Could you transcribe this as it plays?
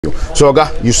continue. So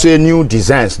Oga, you say new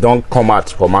designs don't come out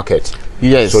for market.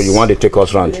 Yes. So you want to take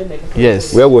us round?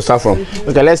 Yes. Where we'll start from?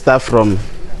 Okay, let's start from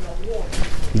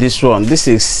this one. This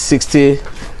is 60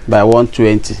 by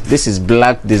 120. This is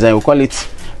black design. We call it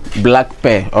black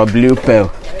pearl or blue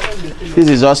pearl.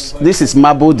 This is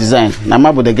marble design. Now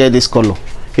marble they get this color,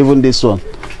 even this one,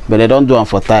 but they don't do them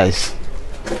for tiles.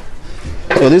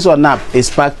 So this one now is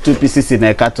packed 2 pieces in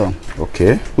a carton.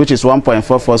 Okay. Which is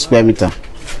 1.44 square meter.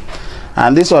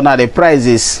 And this one now the price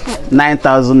is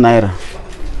 9,000 naira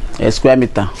a square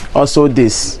meter. Also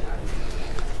this.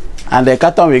 And the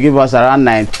carton will give us around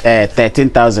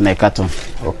 13,000 a carton.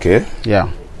 Okay. Yeah.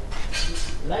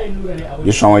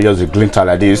 This one will just a glint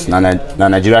like this.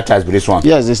 Nigeria ties with this one.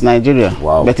 Yes, it's Nigeria.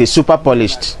 Wow. But it's super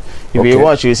polished. If you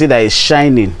watch, you see that it's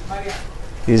shining.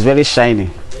 It's very shiny.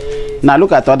 Now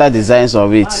look at other designs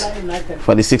of it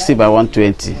for the 60 by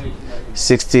 120.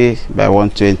 60 by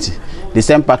 120. The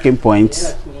same packing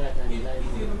points,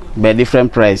 but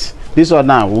different price. This one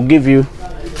now will give you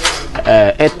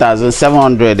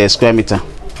 8,700 a square meter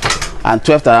and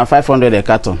 12,500 a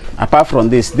carton. Apart from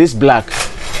this black,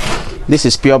 this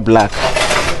is pure black,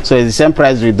 so it's the same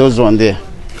price with those one there.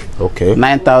 Okay.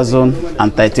 9,000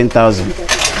 and 13,000.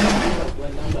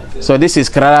 So this is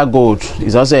Carrara Gold.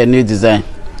 It's also a new design.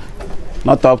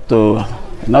 Not up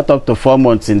to 4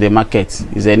 months in the market.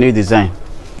 It's a new design.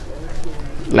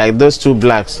 Like those two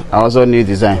blacks are also new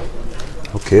design.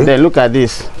 Okay. Then look at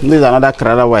this. This is another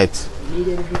Carrara White.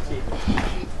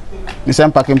 The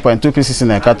same packing point, 2 pieces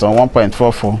in a carton,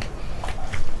 1.44.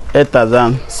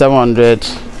 8,700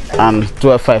 and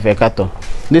 12.5 a carton.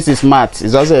 This is matte.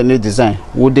 It's also a new design.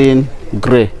 Wooden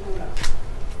gray.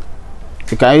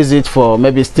 You can use it for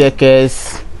maybe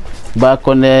staircase,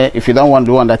 balcony. If you don't want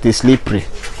the one that is slippery,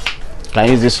 you can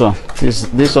use this one.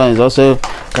 This one is also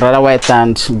Carrara White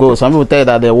and gold. Some people tell you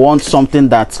that they want something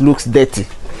that looks dirty.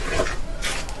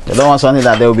 They don't want something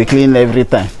that they will be clean every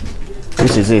time.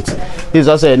 This is it. This is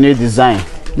also a new design.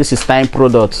 This is Time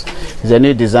product. It's a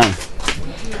new design.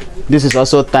 This is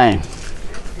also Time.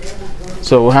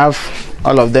 So we have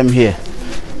all of them here.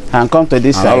 And come to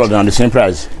this side. All of them on the same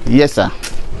price? Yes, sir.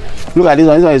 Look at this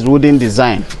one. This one is wooden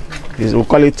design. We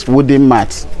call it wooden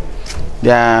mat.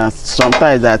 There are some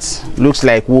tiles that looks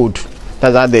like wood.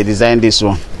 That's how they designed this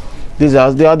one.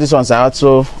 All these ones are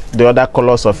also the other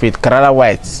colors of it. Carrara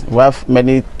White. We have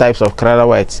many types of Carrara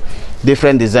White.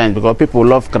 Different designs because people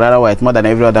love Carrara White more than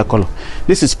every other color.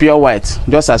 This is pure white,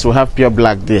 just as we have pure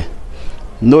black there.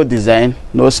 No design,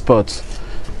 no spots.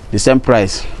 The same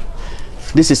price.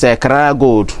 This is a Carrara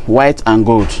Gold, white and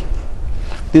gold.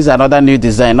 This is another new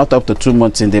design, not up to 2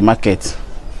 months in the market.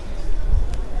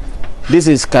 This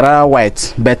is Carrara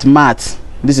White, but matte.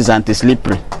 This is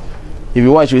anti-slippery. If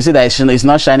you watch, you see that it's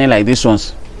not shining like these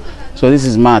ones. So this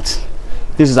is matte.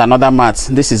 This is another matte.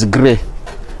 This is gray.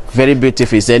 Very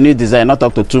beautiful. It's a new design, not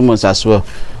up to 2 months as well.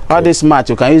 All this matte,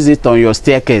 you can use it on your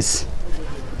staircase.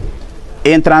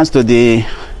 Entrance to the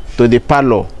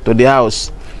parlor, to the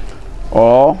house,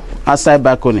 or outside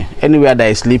balcony, anywhere that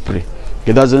is slippery.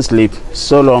 It doesn't slip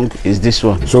so long is this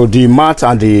one. So the matte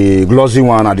and the glossy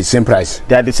one are the same price?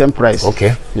 They are the same price.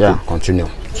 Okay. Yeah. Continue.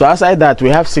 So outside that we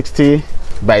have 60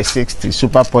 by 60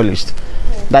 super polished.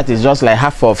 That is just like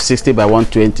half of 60 by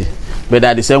 120, but they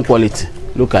are the same quality.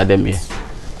 Look at them here.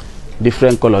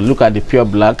 Different color. Look at the pure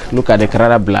black. Look at the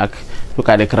Carrara black. Look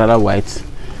at the Carrara white.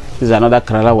 This is another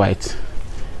Carrara white.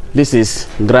 This is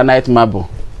granite marble.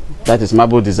 That is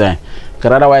marble design.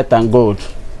 Carrara white and gold.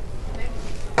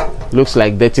 Looks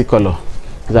like dirty color.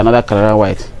 This is another Carrara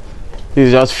white. This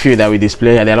is just few that we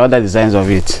display here. There are other designs of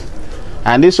it.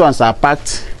 And these ones are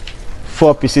packed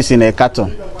 4 pieces in a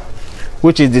carton,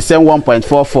 which is the same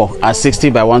 1.44 as 60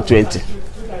 by 120.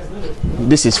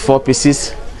 This is 4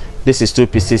 pieces. This is 2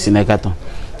 pieces in a carton.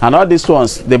 And all these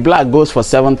ones, the black goes for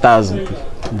 7,000.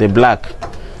 The black,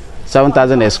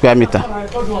 7,000 a square meter.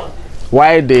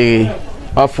 While the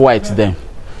off-white then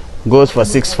goes for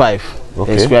 6,500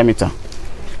 a square meter.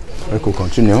 We could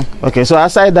continue. Okay, so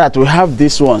outside that we have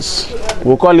these ones.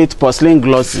 We call it porcelain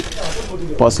glossy.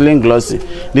 Porcelain glossy.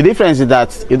 The difference is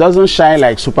that it doesn't shine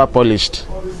like super polished.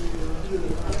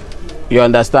 You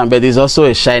understand? But it's also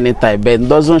a shiny type, but it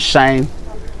doesn't shine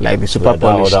like the super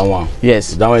polished. That one.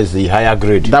 Yes. That one is the higher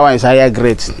grade. That one is higher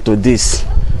grade to this.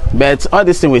 But all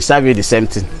these things will serve you the same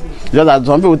thing. Just that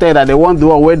some people tell you that they want the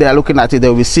one where they are looking at it, they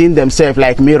will be seeing themselves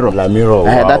like mirror. Like mirror.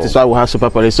 Wow. That is why we have super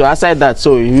polished. So outside that,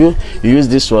 so you use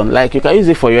this one. Like you can use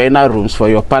it for your inner rooms, for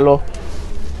your parlor.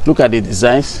 Look at the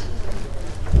designs.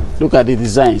 Look at the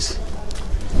designs.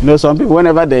 You know, some people,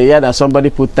 whenever they hear that somebody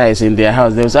put tiles in their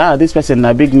house, they will say, ah, this person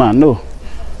is a big man. No.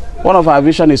 One of our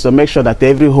vision is to make sure that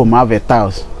every home have a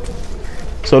tiles.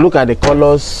 So look at the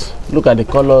colors, look at the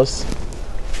colors.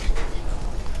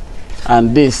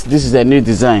 And this is a new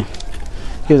design.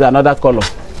 Here's another color.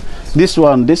 This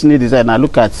one, this new design, now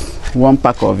look at one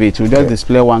pack of it. We just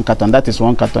display one carton. That is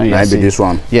one carton. Maybe this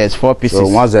one. Yes, 4 pieces. So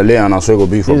once the layer and also go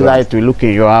be for this is how it will look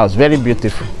in your house. Very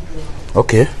beautiful.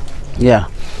 Okay. Yeah.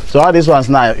 So all these ones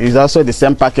now is also the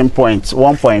same packing point,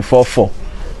 1.44,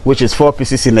 which is 4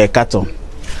 pieces in a carton.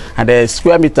 And the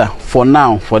square meter for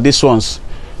now for these ones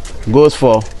goes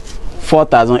for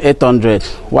 4,800,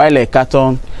 while a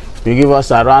carton will give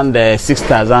us around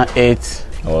 6,008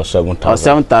 or 7,000 or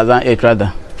 7,008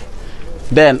 rather.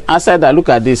 Then outside that, look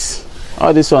at this.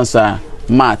 All these ones are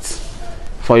mats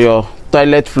for your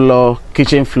toilet floor,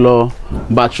 kitchen floor,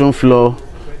 bathroom floor.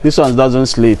 This one doesn't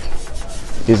sleep.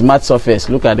 It's matte surface.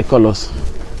 Look at the colors.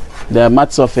 They are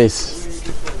matte surface.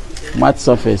 Matte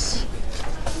surface.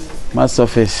 Matte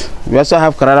surface. We also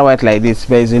have Carrara white like this,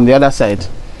 but it's in the other side.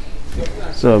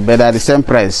 So, but at the same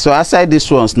price. So outside these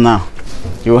ones now,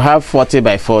 you have 40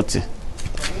 by 40.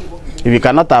 If you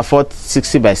cannot afford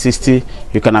 60 by 60,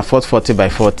 you can afford 40 by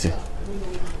 40.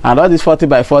 And all these 40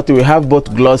 by 40, we have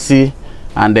both glossy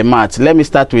and the matte. Let me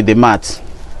start with the matte.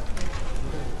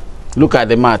 Look at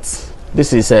the matte.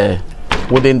 This is a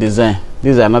wooden design.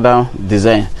 This is another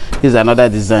design. This is another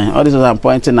design. All these ones I'm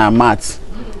pointing at matte.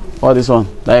 All this one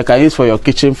that you can use for your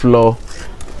kitchen floor,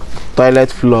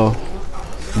 toilet floor,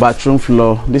 bathroom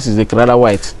floor. This is the Carrara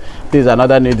white. This is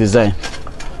another new design.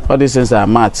 All these things are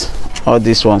matte. All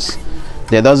these ones,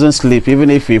 they doesn't sleep even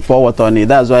if we pour water on it.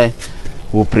 That's why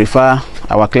we prefer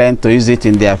our client to use it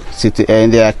in their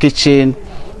kitchen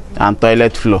and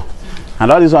toilet floor.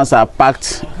 And all these ones are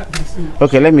packed.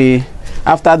 Okay, let me,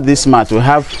 after this mat we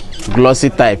have glossy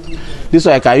type. This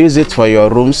one I can use it for your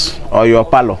rooms or your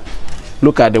parlor.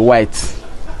 Look at the white.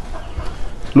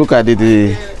 Look at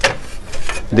the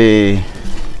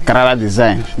Carrara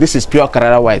design. This is pure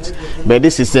Carrara white, but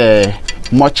this is a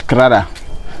much Carrara.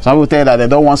 Some people tell you that they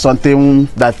don't want something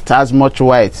that has much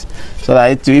white, so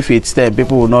that if it's there,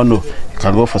 people will not know. You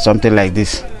can go for something like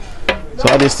this. So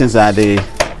all these things are the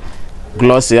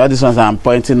glossy. All these ones I'm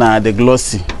pointing at the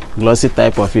glossy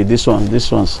type of it. This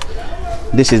ones.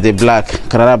 This is the black,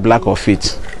 Carrara black of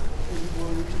it.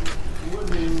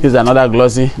 This is another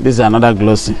glossy. This is another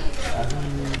glossy.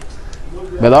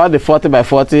 But all the 40 by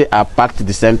 40 are packed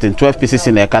the same thing, 12 pieces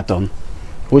in a carton,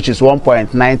 which is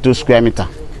 1.92 square meter.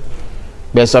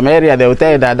 But some area they will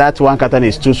tell you that that one carton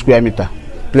is 2 square meter.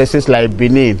 Places like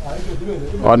Benin,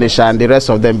 Onisha, and the rest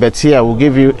of them. But here we'll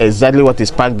give you exactly what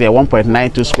is packed there,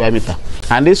 1.92 square meter.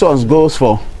 And this one goes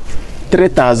for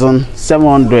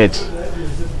 3,700.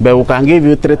 But we can give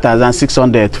you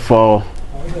 3,600 for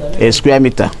a square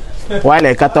meter. While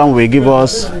a carton will give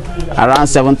us around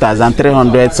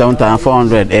 7,300,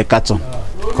 7,400 a carton.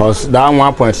 Because that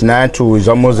 1.92 is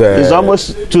almost it's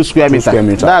almost 2 square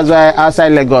meters. That's why outside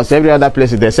Lagos, every other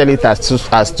place they sell it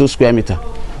as 2 square meters.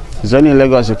 It's only in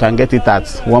Lagos you can get it at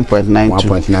 1.92.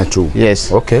 1.92.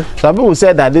 Yes. Okay. Some people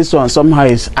say that this one somehow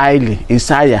is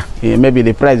higher. Maybe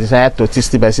the price is higher to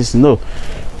 60 by 60. No.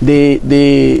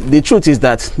 The truth is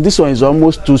that this one is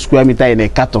almost 2 square meters in a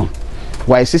carton.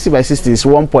 While 60 by 60 is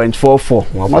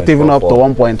 1.44. Not even up to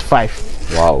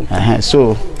 1.5. Wow.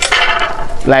 So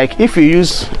like if you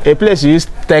use a place, you use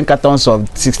 10 cartons of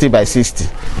 60 by 60.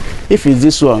 If it's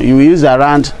this one, you will use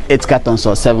around 8 cartons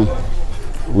or 7,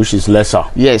 which is lesser.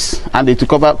 Yes, and it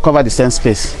will cover the same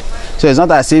space. So it's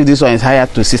not as if this one is higher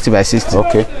to 60 by 60.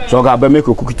 Okay. So Gabe, make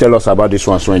a quick tell us about this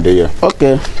one so in the year.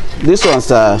 Okay. These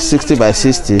ones are 60 by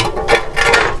 60.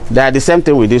 They are the same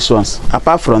thing with these ones.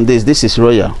 Apart from this is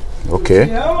royal. Okay.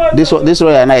 This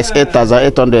royal now is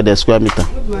 8,800 a square meter.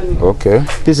 Okay.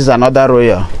 This is another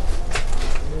royal.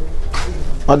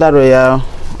 Other royal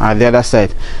on the other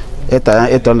side,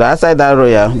 800. Outside that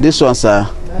royal, these ones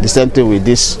are the same thing with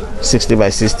this 60 by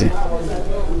 60.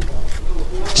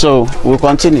 So we'll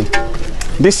continue.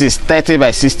 This is 30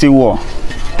 by 60 wall.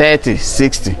 30,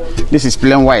 60. This is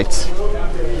plain white.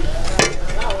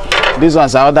 These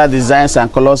ones are other designs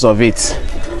and colors of it.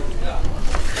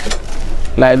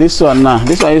 Like this one now.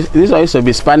 This one used to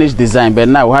be Spanish design, but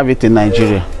now we have it in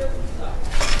Nigeria.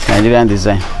 Nigerian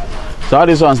design. So all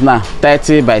these ones now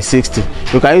 30 by 60.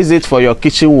 You can use it for your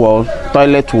kitchen wall,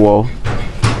 toilet wall,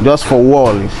 just for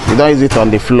wall. You don't use it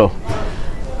on the floor.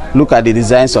 Look at the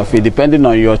designs of it depending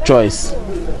on your choice.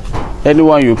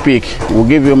 Anyone you pick will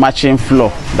give you matching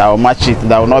floor that will match it,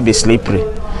 that will not be slippery.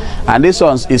 And this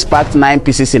one is packed 9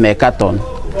 pieces in a carton,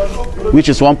 which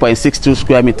is 1.62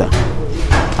 square meter.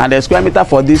 And the square meter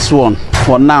for this one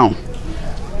for now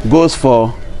goes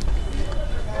for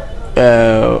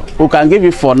we can give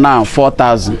you for now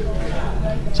 4,000.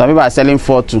 So Some people are selling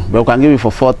 4,200, but we can give you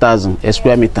for 4,000 a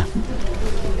square meter.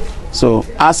 So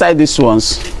outside these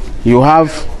ones, you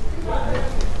have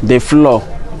the floor.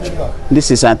 This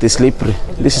is anti-slippery.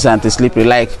 This is anti-slippery.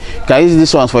 Like, you can use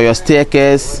this one for your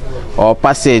staircase or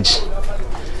passage.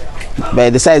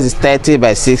 But the size is 30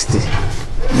 by 60.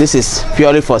 This is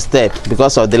purely for step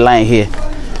because of the line here.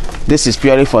 This is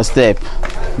purely for step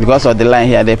because of the line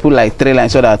here. They put like 3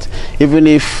 lines so that even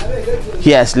if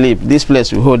here slip, this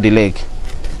place will hold the leg.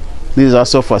 This is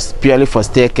also for purely for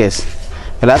staircase.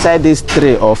 But outside these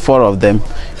 3 or 4 of them,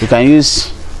 you can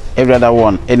use every other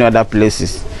one, any other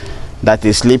places that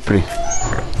is slippery.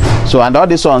 So, and all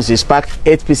these ones is packed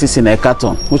 8 pieces in a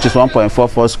carton, which is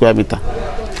 1.44 square meter.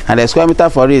 And the square meter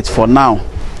for it for now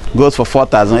goes for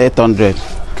 4,800.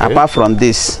 Okay. Apart from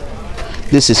this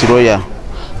is Royal.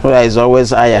 Royal is always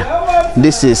higher.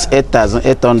 This is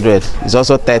 8,800. It's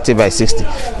also 30 by 60,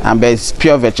 and but it's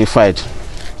pure vitrified.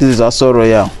 This is also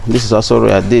Royal. This is also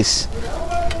Royal. This,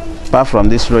 apart from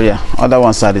this Royal, other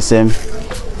ones are the same,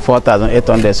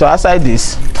 4,800. So outside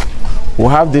this, we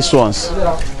have these ones.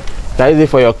 That is it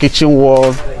for your kitchen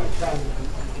wall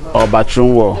or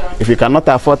bathroom wall. If you cannot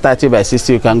afford 30 by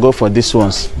 60, you can go for these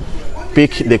ones.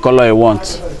 Pick the color you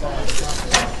want.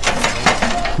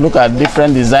 Look at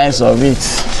different designs of it.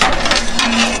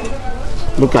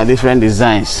 Look at different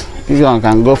designs. This one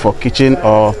can go for kitchen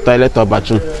or toilet or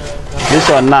bathroom. This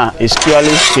one now is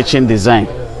purely kitchen design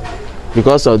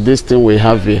because of this thing we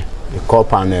have here. The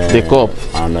cup and the cup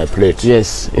and a plate.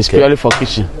 Yes, it's purely for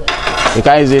kitchen. You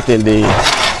can't use it in the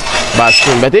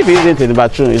bathroom, but if you use it in the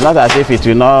bathroom, it's not as if it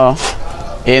will not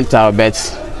enter, but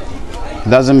it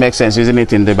doesn't make sense using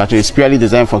it in the bathroom. It's purely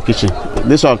designed for kitchen.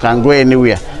 This one can go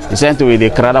anywhere. The same thing with the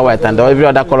Crada white, and every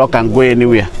other color can go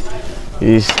anywhere.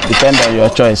 It depends on your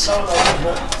choice.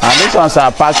 And these ones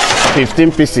are packed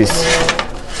 15 pieces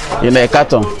in a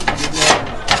carton.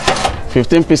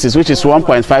 15 pieces, which is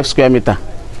 1.5 square meter.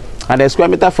 And the square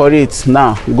meter for it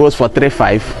now goes for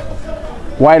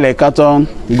 3,500, while a carton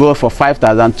goes for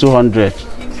 5,200.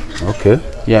 Okay.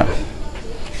 Yeah.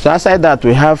 So outside that,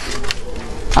 we have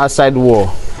outside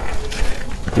wall,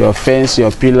 your fence,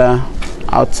 your pillar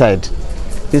outside.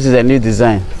 This is a new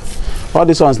design. All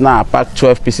these ones now are packed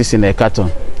 12 pieces in a carton,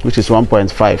 which is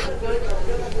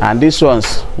 1.5. And these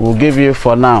ones will give you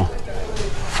for now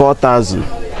 4,000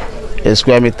 a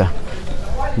square meter.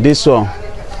 This one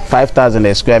 5,000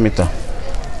 a square meter.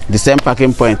 The same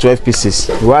packing point, 12 pieces.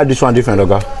 Why this one different,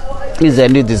 Oga? This is a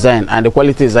new design, and the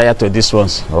quality is higher to these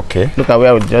ones. Okay. Look at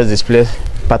where we just display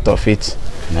part of it.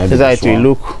 This is how it will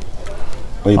look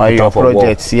on your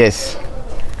projects. Yes.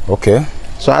 Okay.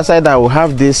 So outside that, we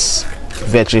have this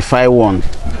vitrified one.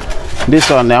 This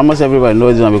one, almost everybody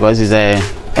knows this one because it's a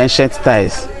ancient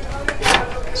tiles.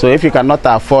 So if you cannot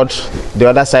afford the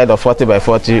other side of 40 by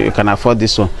 40, you can afford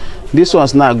this one. This one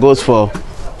now goes for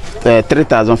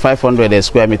 3,500 a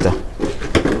square meter,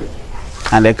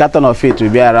 and the carton of it will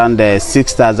be around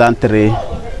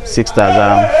 6,300,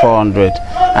 6,400,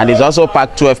 and it's also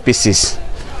packed 12 pieces,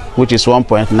 which is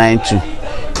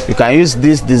 1.92. You can use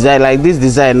this design, like this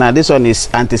design now. This one is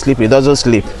anti-slip, it doesn't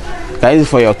slip. You can use it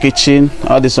for your kitchen.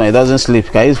 All this one, it doesn't slip.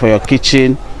 You can use it for your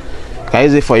kitchen. You can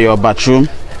use it for your bathroom.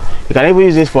 You can even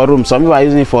use it for room. Some people are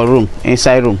using it for room,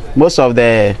 inside room. Most of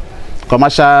the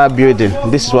commercial building,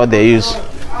 this is what they use.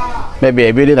 Maybe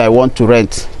a building I want to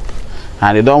rent,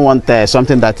 and they don't want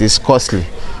something that is costly,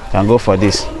 you can go for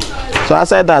this. So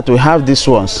outside that, we have these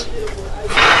ones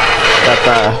that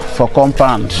are for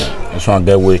compound. This one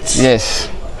get weight. Yes.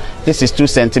 This is 2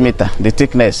 centimeter, the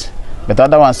thickness, but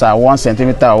other ones are 1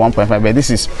 centimeter or 1.5, but this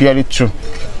is purely true.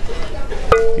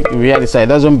 You hear this, it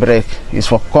doesn't break. It's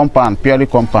for compound, purely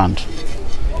compound.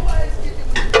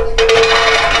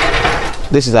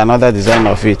 This is another design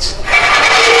of it.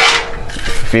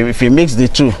 If you mix the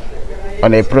two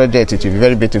on a project, it will be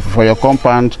very beautiful for your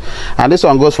compound. And this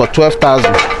one goes for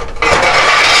 12,000.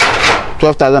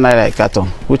 12,000 naira a carton,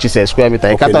 which is a square meter.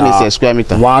 A carton is a square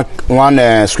meter.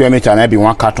 One square meter, maybe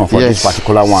 1 carton for this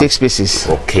particular one. 6 pieces.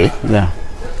 Okay. Yeah.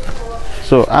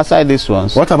 So outside these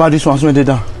ones. What about these ones when they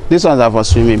done? These ones are for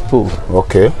swimming pool.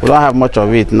 Okay. We don't have much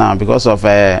of it now because of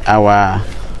how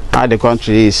the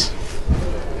country is.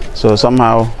 So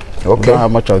somehow we don't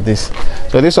have much of this.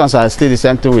 So these ones are still the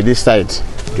same thing with this side.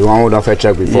 The one we don't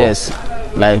check before. Yes.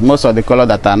 Like most of the color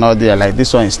that are not there, like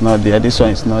this one is not there, this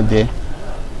one is not there.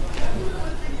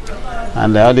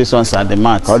 And all these ones are the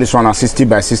mats. All these ones are 60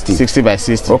 by 60. 60 by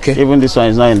 60. Okay. Even this one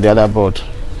is not in the other board.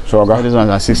 So all these ones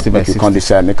are 60 by 60. You can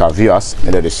decide, make our viewers,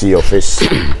 and then they see your face.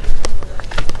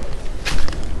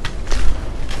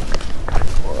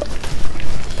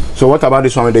 So what about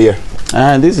this one with the here?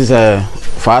 This is a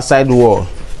for outside wall.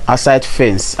 outside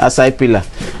fence, outside pillar.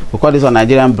 We call this one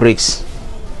Nigerian bricks.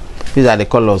 These are the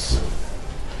colors.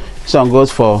 This one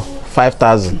goes for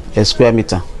 5,000 a square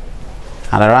meter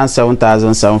and around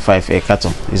 7,750 a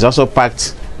carton. It's also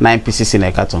packed 9 pieces in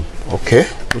a carton. Okay.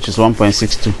 Which is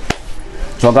 1.62.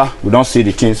 So we don't see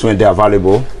the things when they're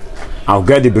available. I'll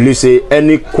get the belief say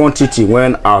any quantity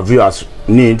when our viewers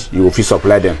need, you will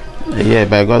supply them. Yeah,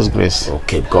 by God's grace.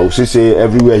 Okay, because we say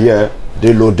everywhere here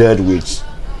they loaded with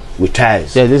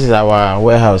tiles. Yeah, this is our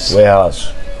warehouse.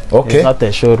 Okay. It's not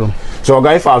a showroom. So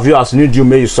if our viewers need you,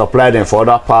 may you supply them for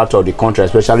other parts of the country,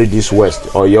 especially this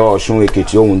west or your Osun,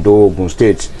 Ekiti, Ondo, Ogun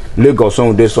State, Lagos,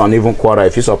 this one, even Kwara.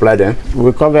 If you supply them,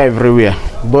 we cover everywhere,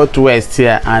 both west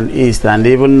here and east, and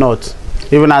even north,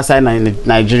 even outside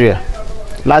Nigeria.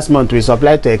 Last month we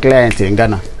supplied to a client in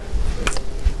Ghana.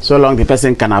 So long the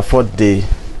person can afford the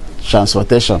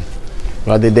transportation,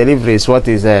 but the delivery is what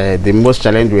is the most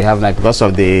challenge we have now because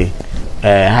of the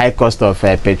high cost of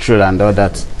petrol and all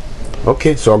that.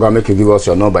 Okay, so I'm gonna make you give us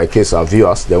your number in case our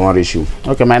viewers they want to reach you.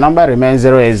 Okay, my number remains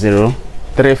 080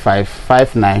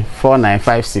 3559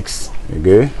 4956.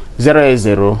 Okay.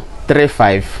 080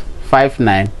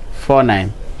 3559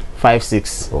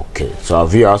 4956. Okay, so our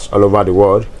viewers all over the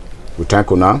world, we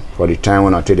thank you now for the time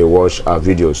when I take they watch our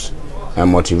videos and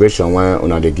motivation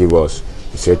when they give us.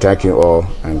 We say thank you all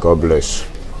and God bless.